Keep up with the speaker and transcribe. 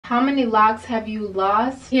How many locks have you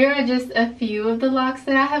lost? Here are just a few of the locks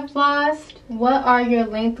that I have lost. What are your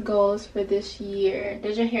length goals for this year?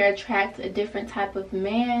 Does your hair attract a different type of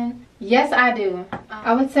man? Yes, I do.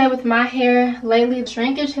 I would say with my hair lately,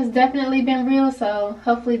 shrinkage has definitely been real, so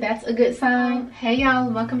hopefully that's a good sign. Hey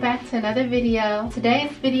y'all, welcome back to another video.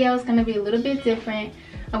 Today's video is going to be a little bit different.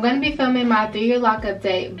 I'm going to be filming my 3-year lock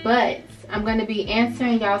update, but I'm going to be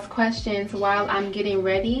answering y'all's questions while I'm getting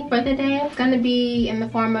ready for the day. It's going to be in the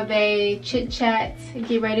form of a chit chat,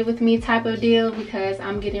 get ready with me type of deal because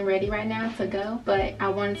I'm getting ready right now to go. But I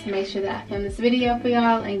wanted to make sure that I film this video for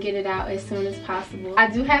y'all and get it out as soon as possible. I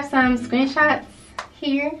do have some screenshots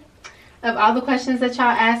here of all the questions that y'all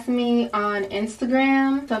asked me on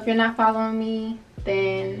Instagram. So if you're not following me,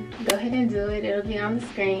 then go ahead and do it. It'll be on the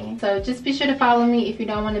screen. So just be sure to follow me if you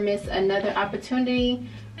don't want to miss another opportunity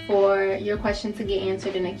for your question to get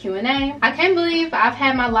answered in a Q&A. I can't believe I've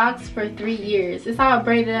had my locks for 3 years. It's all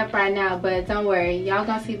braided up right now, but don't worry, y'all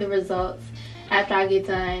gonna see the results after I get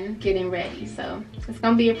done getting ready. So it's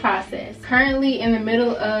gonna be a process. Currently in the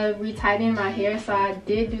middle of retightening my hair, so I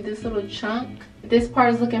did do this little chunk. This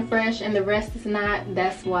part is looking fresh and the rest is not.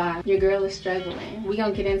 That's why your girl is struggling. We're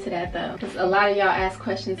gonna get into that though, because a lot of y'all ask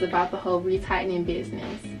questions about the whole retightening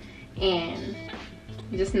business, and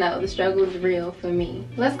just know the struggle is real for me.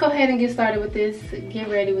 Let's go ahead and get started with this. Get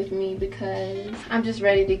ready with me because I'm just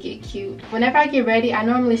ready to get cute. Whenever I get ready, I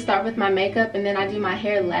normally start with my makeup and then I do my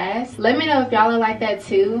hair last. Let me know if y'all are like that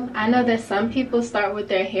too. I know that some people start with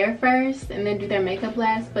their hair first and then do their makeup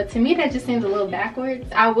last, but to me that just seems a little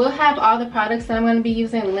backwards. I will have all the products that I'm going to be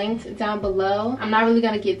using linked down below. I'm not really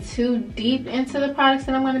going to get too deep into the products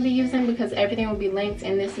that I'm going to be using because everything will be linked,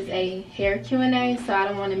 and this is a hair Q&A, so I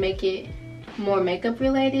don't want to make it more makeup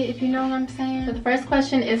related, if you know what I'm saying. So the first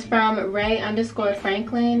question is from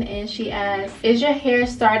Ray_Franklin, and she asks, is your hair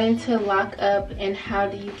starting to lock up and how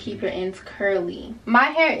do you keep your ends curly? My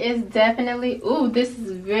hair is definitely, ooh, this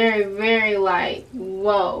is very like,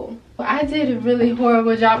 whoa. I did a really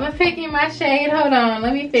horrible job of picking my shade. Hold on,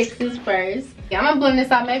 let me fix this first. Yeah, I'm gonna blend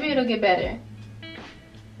this out, maybe it'll get better.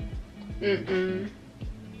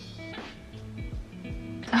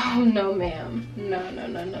 Oh no ma'am, no.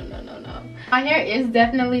 My hair is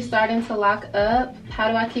definitely starting to lock up. How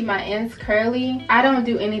do I keep my ends curly? I don't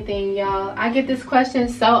do anything, y'all. I get this question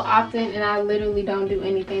so often and I literally don't do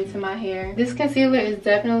anything to my hair. This concealer is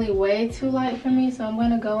definitely way too light for me, so I'm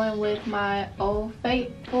gonna go in with my Old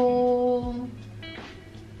Faithful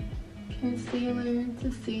concealer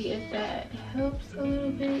to see if that helps a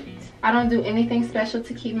little bit. I don't do anything special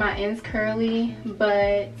to keep my ends curly,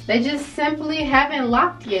 but they just simply haven't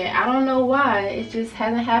locked yet. I don't know why, it just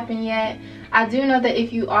hasn't happened yet. I do know that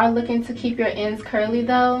if you are looking to keep your ends curly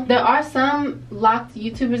though, there are some locked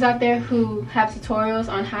YouTubers out there who have tutorials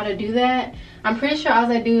on how to do that. I'm pretty sure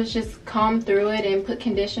all I do is just comb through it and put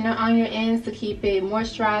conditioner on your ends to keep it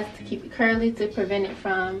moisturized, to keep it curly, to prevent it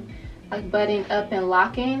from like butting up and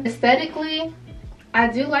locking. Aesthetically, I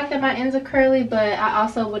do like that my ends are curly, but I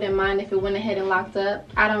also wouldn't mind if it went ahead and locked up.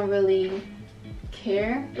 I don't really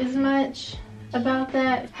care as much about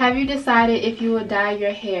that. Have you decided if you will dye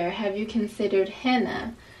your hair? Have you considered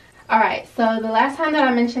henna? Alright, so the last time that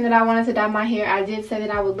I mentioned that I wanted to dye my hair, I did say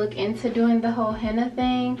that I would look into doing the whole henna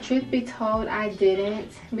thing. Truth be told, I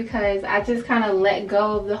didn't, because I just kind of let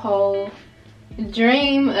go of the whole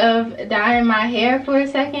dream of dyeing my hair for a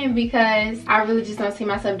second, because I really just don't see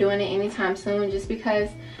myself doing it anytime soon, just because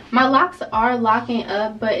my locks are locking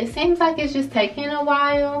up, but it seems like it's just taking a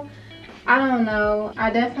while. I don't know.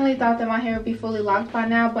 I definitely thought that my hair would be fully locked by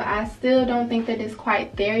now, but I still don't think that it's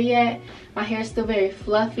quite there yet. My hair is still very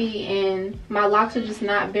fluffy and my locks are just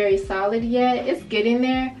not very solid yet. It's getting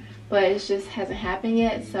there, but it just hasn't happened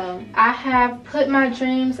yet. So I have put my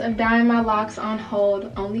dreams of dyeing my locks on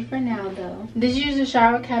hold, only for now though. Did you use a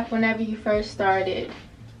shower cap whenever you first started?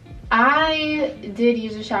 I did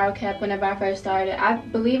use a shower cap whenever I first started. I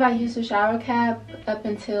believe I used a shower cap up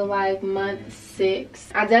until like month 6.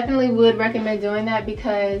 I definitely would recommend doing that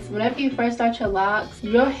because whenever you first start your locks,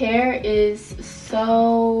 your hair is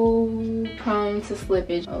so prone to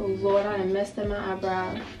slippage. Oh Lord, I done messed up my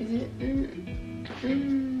eyebrow. Is it?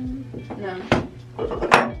 No.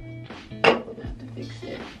 I have to fix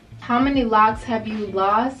it. How many locks have you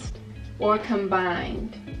lost or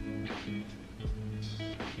combined?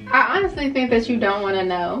 I honestly think that you don't want to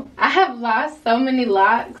know. I have lost so many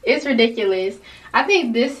locks. It's ridiculous. I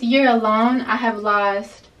think this year alone, I have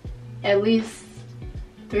lost at least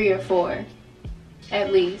 3 or 4.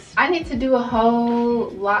 at least. I need to do a whole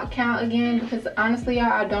lock count again because honestly,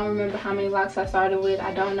 y'all, I don't remember how many locks I started with.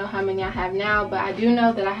 I don't know how many I have now, but I do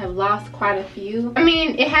know that I have lost quite a few. I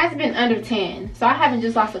mean, it has been under 10, so I haven't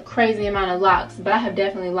just lost a crazy amount of locks, but I have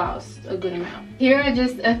definitely lost a good amount. Here are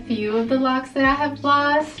just a few of the locks that I have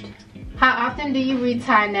lost. How often do you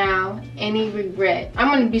retie now? Any regret? I'm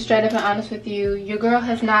gonna be straight up and honest with you. Your girl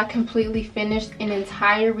has not completely finished an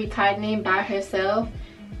entire retightening by herself,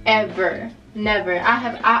 ever. Never.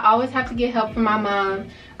 I always have to get help from my mom.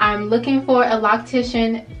 I'm looking for a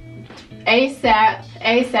loctician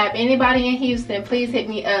ASAP. Anybody in Houston, please hit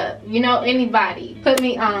me up. You know, anybody, put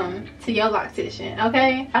me on to your loctician,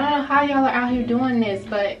 okay? I don't know how y'all are out here doing this,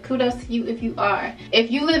 but kudos to you if you are.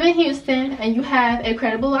 If you live in Houston and you have a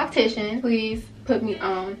credible loctician, please put me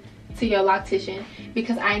on to your loctician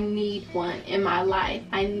because I need one in my life.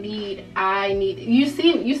 I need you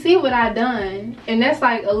see what I done, and that's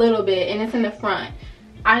like a little bit, and it's in the front.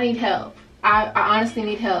 I need help. I honestly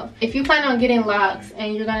need help. If you plan on getting locks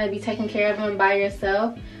and you're gonna be taking care of them by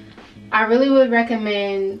yourself, I really would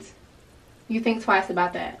recommend you think twice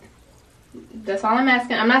about that. That's all I'm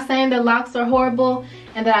asking. I'm not saying that locks are horrible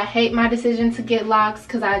and that I hate my decision to get locks,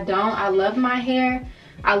 because I don't. I love my hair.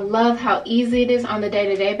 I love how easy it is on the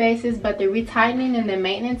day-to-day basis, but the retightening and the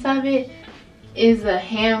maintenance of it is a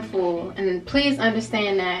handful, and please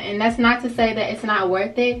understand that. And that's not to say that it's not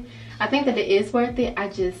worth it. I think that it is worth it. I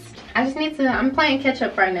just need to, I'm playing catch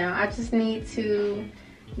up right now. I just need to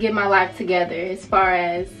get my life together as far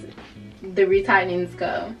as the retightenings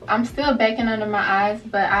go. I'm still baking under my eyes,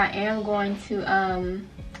 but I am going to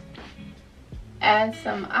add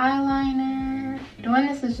some eyeliner. Doing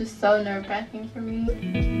this is just so nerve-wracking for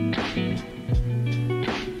me.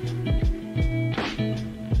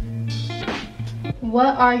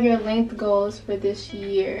 What are your length goals for this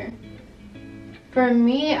year? For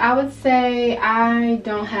me, I would say I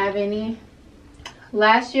don't have any.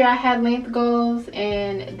 Last year I had length goals,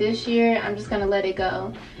 and this year I'm just gonna let it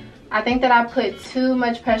go. I think that I put too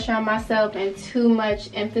much pressure on myself and too much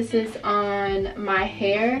emphasis on my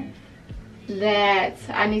hair that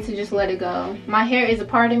I need to just let it go. My hair is a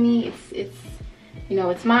part of me. It's you know,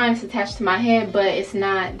 it's mine, it's attached to my head, but it's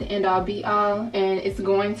not the end all be all, and it's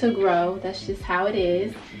going to grow. That's just how it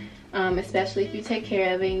is. Especially if you take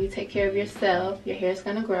care of it and you take care of yourself, your hair is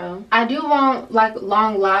gonna grow. I do want like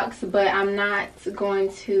long locks, but I'm not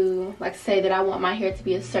going to like say that I want my hair to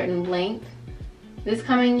be a certain length. This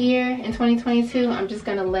coming year in 2022, I'm just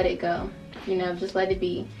gonna let it go. You know, just let it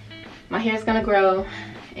be. My hair is gonna grow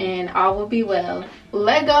and all will be well.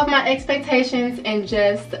 Let go of my expectations and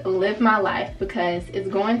just live my life because it's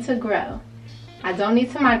going to grow. I don't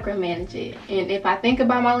need to micromanage it, and if I think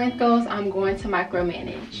about my length goals, I'm going to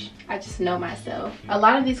micromanage. I just know myself. A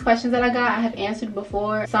lot of these questions that I got, I have answered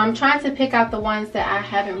before, so I'm trying to pick out the ones that I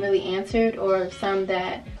haven't really answered or some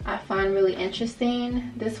that I find really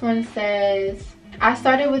interesting. This one says, I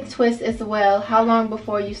started with twists as well. How long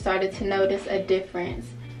before you started to notice a difference?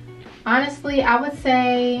 Honestly, I would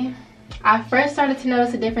say I first started to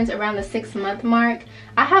notice a difference around the 6-month mark.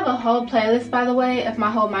 I have a whole playlist, by the way, of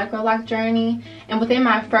my whole microloc journey, and within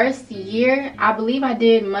my first year, I believe I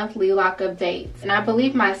did monthly lock updates, and I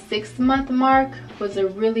believe my 6th-month mark was a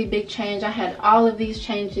really big change. I had all of these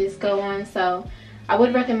changes go on, so I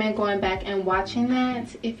would recommend going back and watching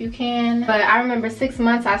that if you can. But I remember 6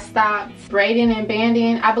 months I stopped braiding and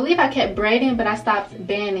banding. I believe I kept braiding, but I stopped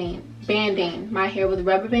banding my hair with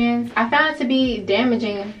rubber bands. I found it to be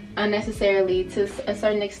damaging unnecessarily to a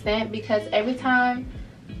certain extent, because every time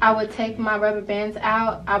I would take my rubber bands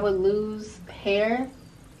out, I would lose hair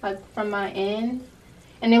like from my ends.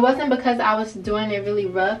 And it wasn't because I was doing it really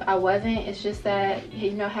rough. I wasn't. It's just that,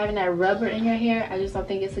 you know, having that rubber in your hair, I just don't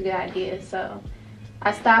think it's a good idea. So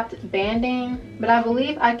I stopped banding, but I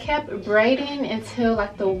believe I kept braiding until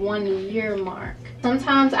like the 1-year mark.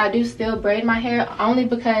 Sometimes I do still braid my hair only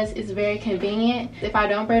because it's very convenient. If I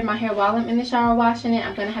don't braid my hair while I'm in the shower washing it,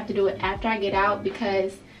 I'm gonna have to do it after I get out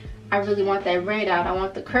because I really want that braid out. I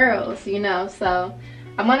want the curls, you know, so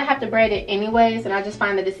I'm gonna have to braid it anyways, and I just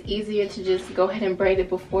find that it's easier to just go ahead and braid it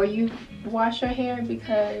before you wash your hair,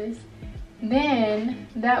 because then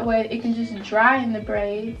that way it can just dry in the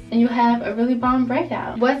braids and you have a really bomb braid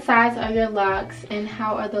out. What size are your locks and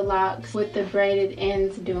how are the locks with the braided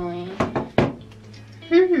ends doing?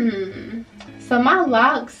 So my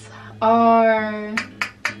locks are,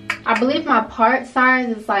 I believe my part size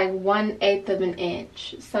is like 1/8 of an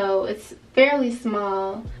inch, so it's fairly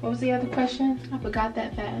small. What was the other question? I forgot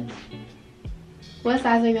that fast. What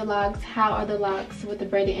size are your locks? How are the locks with the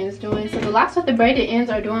braided ends doing? So the locks with the braided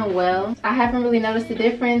ends are doing well. I haven't really noticed the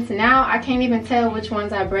difference. Now I can't even tell which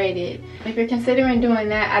ones I braided. If you're considering doing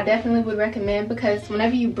that, I definitely would recommend, because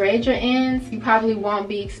whenever you braid your ends, you probably won't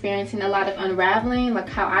be experiencing a lot of unraveling like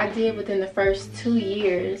how I did within the first 2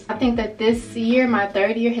 years. I think that this year, my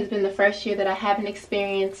 3rd year, has been the first year that I haven't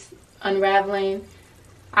experienced unraveling.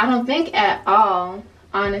 I don't think at all.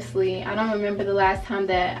 Honestly, I don't remember the last time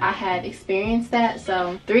that I had experienced that.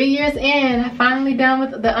 So 3 years in, I'm finally done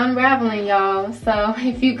with the unraveling, y'all. So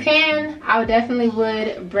if you can, I definitely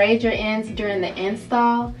would braid your ends during the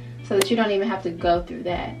install so that you don't even have to go through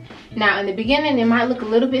that. Now in the beginning, it might look a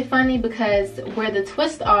little bit funny because where the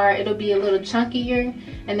twists are, it'll be a little chunkier,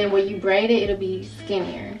 and then where you braid it, it'll be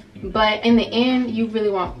skinnier. But in the end, you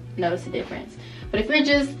really won't notice the difference. But if you're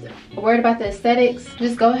just worried about the aesthetics,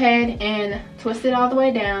 just go ahead and twist it all the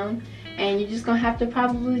way down, and you're just gonna have to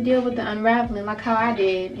probably deal with the unraveling like how I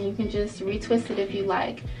did, and you can just retwist it if you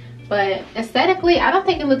like. But aesthetically, I don't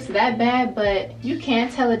think it looks that bad, but you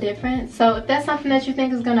can tell a difference. So if that's something that you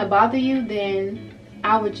think is gonna bother you, then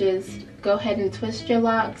I would just go ahead and twist your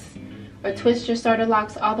locks, or twist your starter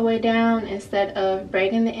locks all the way down instead of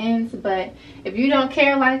braiding the ends. But if you don't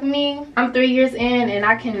care like me, I'm 3 years in and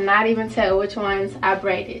I cannot even tell which ones I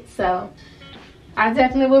braided. So I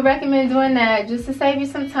definitely would recommend doing that, just to save you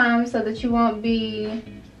some time so that you won't be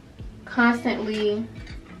constantly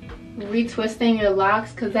retwisting your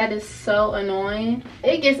locks, because that is so annoying.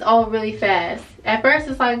 It gets old really fast. At first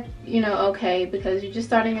it's like, you know, okay, because you're just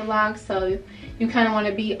starting your locks, so you kind of want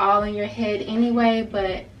to be all in your head anyway,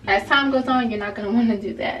 but as time goes on, you're not going to want to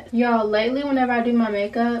do that. Y'all, lately whenever I do my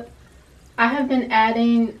makeup, I have been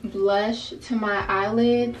adding blush to my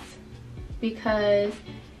eyelids because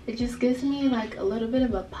it just gives me like a little bit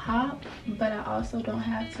of a pop, but I also don't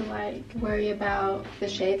have to like worry about the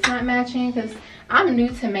shades not matching, because I'm new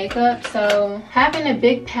to makeup. So having a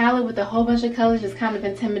big palette with a whole bunch of colors is kind of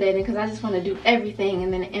intimidating, because I just want to do everything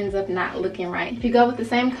and then it ends up not looking right. If you go with the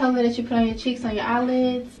same color that you put on your cheeks, on your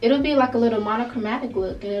eyelids, it'll be like a little monochromatic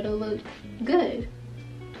look and it'll look good.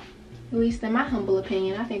 At least in my humble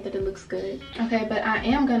opinion, I think that it looks good. Okay, but I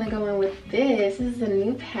am gonna go in with this. This is a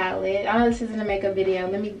new palette. I know this isn't a makeup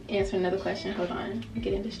video. Let me answer another question. Hold on, I'm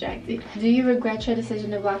getting distracted. Do you regret your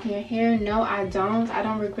decision of locking your hair? No, I don't. I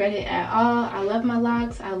don't regret it at all. I love my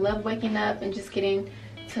locks. I love waking up and just getting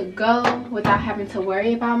to go without having to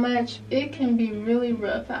worry about much. It can be really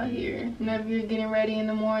rough out here. Whenever you're getting ready in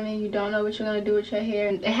the morning, you don't know what you're gonna do with your hair.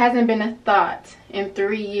 It hasn't been a thought in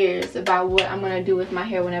 3 years about what I'm gonna do with my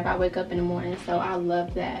hair whenever I wake up in the morning, so I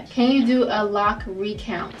love that. Can you do a lock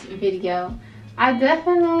recount video? I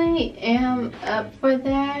definitely am up for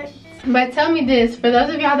that. But tell me this, for those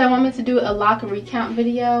of y'all that want me to do a lock recount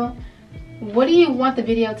video, what do you want the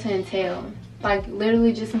video to entail? Like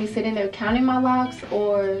literally just me sitting there counting my locks,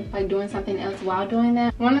 or like doing something else while doing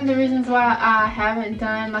that? One of the reasons why I haven't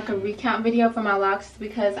done like a recount video for my locks is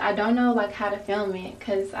because I don't know like how to film it,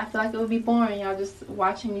 because I feel like it would be boring, y'all, just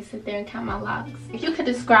watching me sit there and count my locks. If you could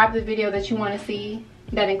describe the video that you want to see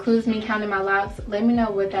that includes me counting my locks, let me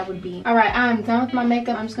know what that would be. All right, I'm done with my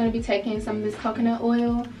makeup. I'm just going to be taking some of this coconut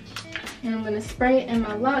oil and I'm going to spray it in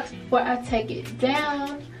my locks before I take it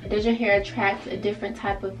down. Does your hair attract a different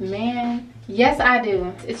type of man? Yes, I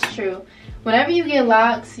do. It's true. Whenever you get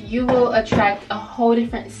locks, you will attract a whole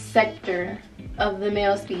different sector of the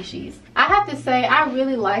male species. I have to say, I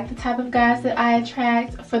really like the type of guys that I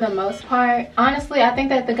attract for the most part. Honestly, I think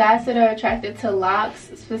that the guys that are attracted to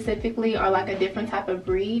locks specifically are like a different type of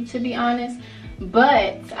breed, to be honest.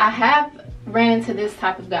 But I have ran into this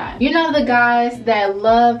type of guy. You know, the guys that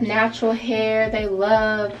love natural hair, they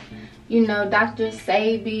love, you know, Dr.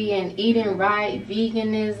 Sabi and eating right,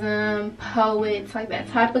 veganism, poets, like that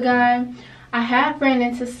type of guy. I have ran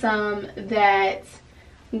into some that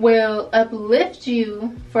will uplift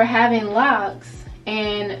you for having locks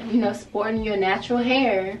and, you know, sporting your natural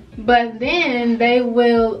hair, but then they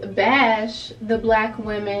will bash the black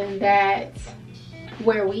women that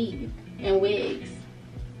wear weave and wigs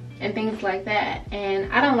and things like that,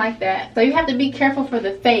 and I don't like that. So you have to be careful for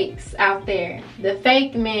the fakes out there, the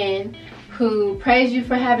fake men who praise you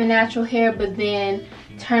for having natural hair but then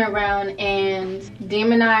turn around and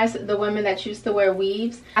demonize the women that used to wear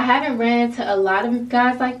weaves. I haven't ran into a lot of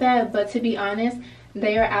guys like that, but to be honest,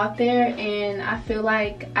 they are out there, and I feel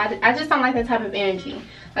like I just don't like that type of energy.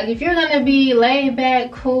 Like, if you're gonna be laid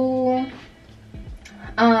back, cool,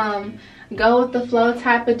 go with the flow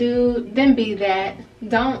type of dude, then be that.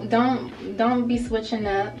 Don't be switching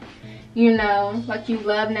up, you know, like you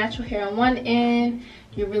love natural hair on one end,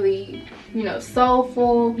 you're really, you know,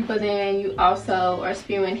 soulful, but then you also are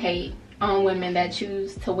spewing hate on women that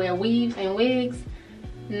choose to wear weaves and wigs.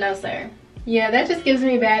 No sir. Yeah, that just gives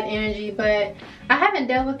me bad energy, but I haven't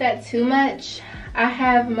dealt with that too much. I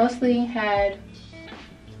have mostly had,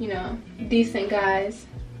 you know, decent guys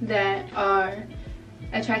that are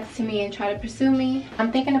attracted to me and try to pursue me.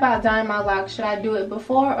 I'm thinking about dyeing my locks. Should I do it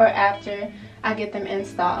before or after I get them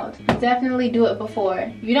installed? Definitely do it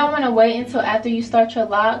before. You don't want to wait until after you start your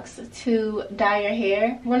locks to dye your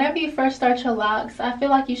hair. Whenever you first start your locks, I feel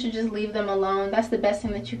like you should just leave them alone. That's the best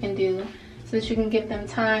thing that you can do, so that you can give them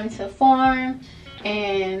time to form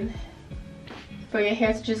and for your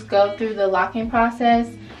hair to just go through the locking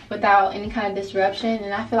process without any kind of disruption.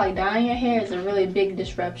 And I feel like dyeing your hair is a really big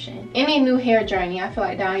disruption. Any new hair journey, I feel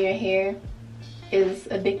like dyeing your hair is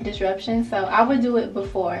a big disruption, so I would do it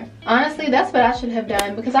before. Honestly, that's what I should have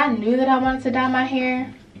done, because I knew that I wanted to dye my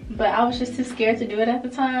hair, but I was just too scared to do it at the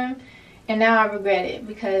time. And now I regret it,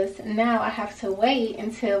 because now I have to wait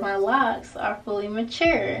until my locks are fully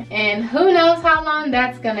mature, and who knows how long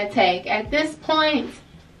that's gonna take. At this point,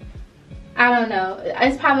 I don't know.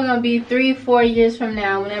 It's probably gonna be 3-4 years from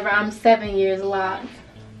now whenever I'm 7 years locked.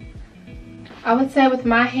 I would say with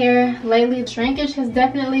my hair lately, shrinkage has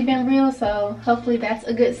definitely been real, so hopefully that's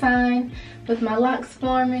a good sign with my locks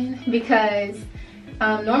forming, because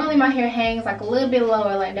normally my hair hangs like a little bit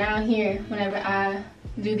lower, like down here, whenever I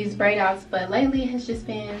do these braid outs, but lately it's just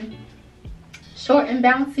been short and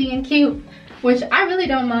bouncy and cute, which I really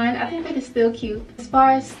don't mind. I think that it's still cute. As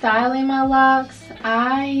far as styling my locks,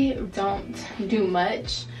 I don't do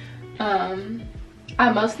much.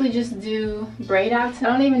 I mostly just do braid outs. I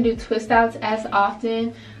don't even do twist outs as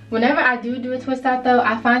often. Whenever I do a twist out though,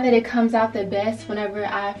 I find that it comes out the best whenever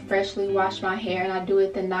I freshly wash my hair, and I do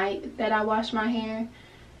it the night that I wash my hair.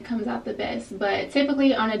 It comes out the best. But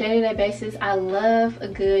typically on a day-to-day basis, I love a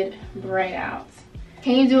good braid out.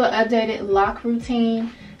 Can you do an updated lock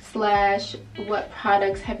routine / what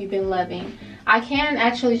products have you been loving? I can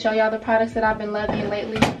actually show y'all the products that I've been loving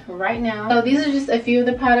lately right now. So these are just a few of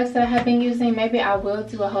the products that I have been using. Maybe I will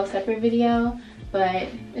do a whole separate video, but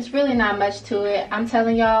it's really not much to it. I'm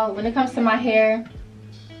telling y'all, when it comes to my hair,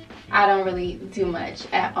 I don't really do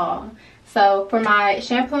much at all. So for my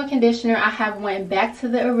shampoo and conditioner, I have went back to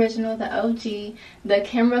the original, the OG, the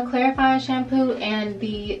Canva clarifying shampoo and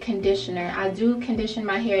the conditioner. I do condition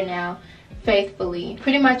my hair now faithfully.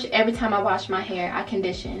 Pretty much every time I wash my hair, I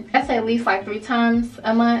condition. That's at least like 3 times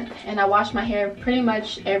a month, and I wash my hair pretty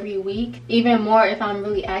much every week, even more if I'm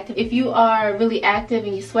really active. If you are really active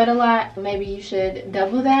and you sweat a lot, maybe you should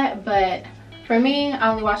double that, but for me, I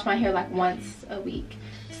only wash my hair like once a week.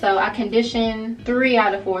 So I condition 3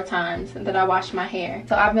 out of 4 times that I wash my hair.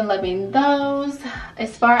 So I've been loving those.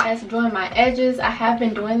 As far as doing my edges, I have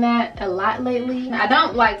been doing that a lot lately. I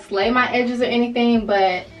don't like slay my edges or anything,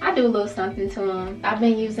 but I do a little something to them. I've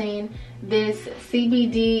been using this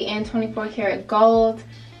CBD and 24 karat gold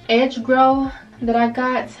edge grow that I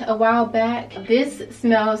got a while back. This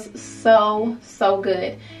smells so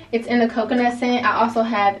good. It's in a coconut scent. I also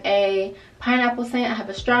have a pineapple scent, I have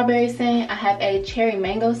a strawberry scent, I have a cherry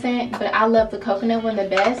mango scent, but I love the coconut one the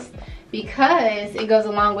best because it goes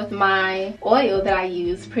along with my oil that I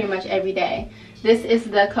use pretty much every day. This is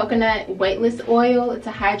the coconut weightless oil. It's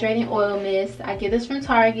a hydrating oil mist. I get this from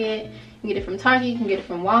Target. You can get it from Target, you can get it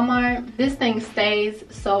from Walmart. This thing stays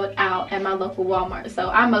sold out at my local Walmart, so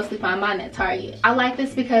I mostly find mine at Target. I like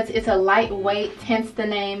this because it's a lightweight, hence the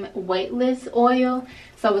name weightless oil.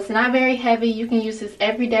 So it's not very heavy. You can use this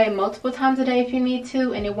every day, multiple times a day if you need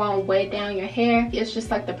to, and it won't weigh down your hair. It's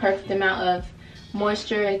just like the perfect amount of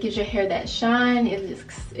moisture. It gives your hair that shine. It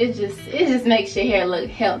just makes your hair look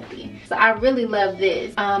healthy. So I really love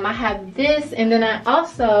this. I have this, and then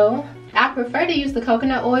I prefer to use the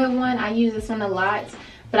coconut oil one. I use this one a lot,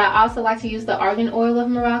 but I also like to use the argan oil of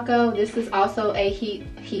Morocco. This is also a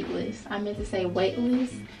heatless. I meant to say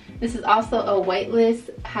weightless. This is also a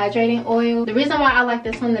weightless hydrating oil. The reason why I like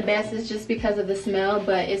this one the best is just because of the smell,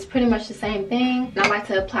 but it's pretty much the same thing. And I like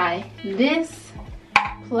to apply this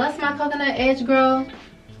plus my coconut edge grow.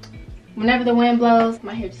 Whenever the wind blows,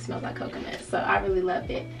 my hair just smells like coconut, so I really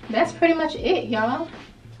love it. That's pretty much it, y'all.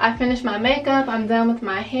 I finished my makeup. I'm done with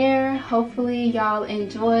my hair. Hopefully y'all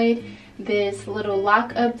enjoyed this little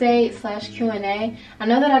lock update / Q&A. I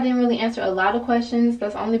know that I didn't really answer a lot of questions.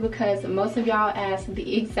 That's only because most of y'all asked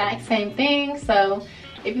the exact same thing. So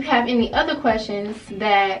if you have any other questions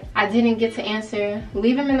that I didn't get to answer,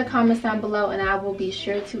 leave them in the comments down below and I will be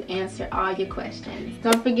sure to answer all your questions.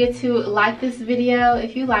 Don't forget to like this video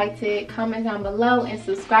if you liked it, comment down below, and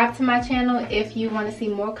subscribe to my channel if you want to see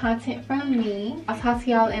more content from me. I'll talk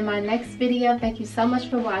to y'all in my next video. Thank you so much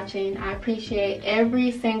for watching. I appreciate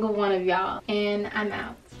every single one of y'all, and I'm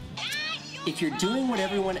out. If you're doing what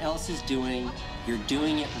everyone else is doing, you're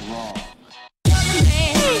doing it wrong.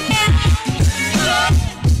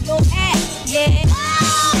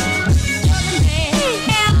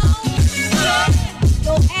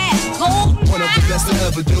 One of the best to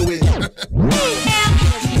ever do it.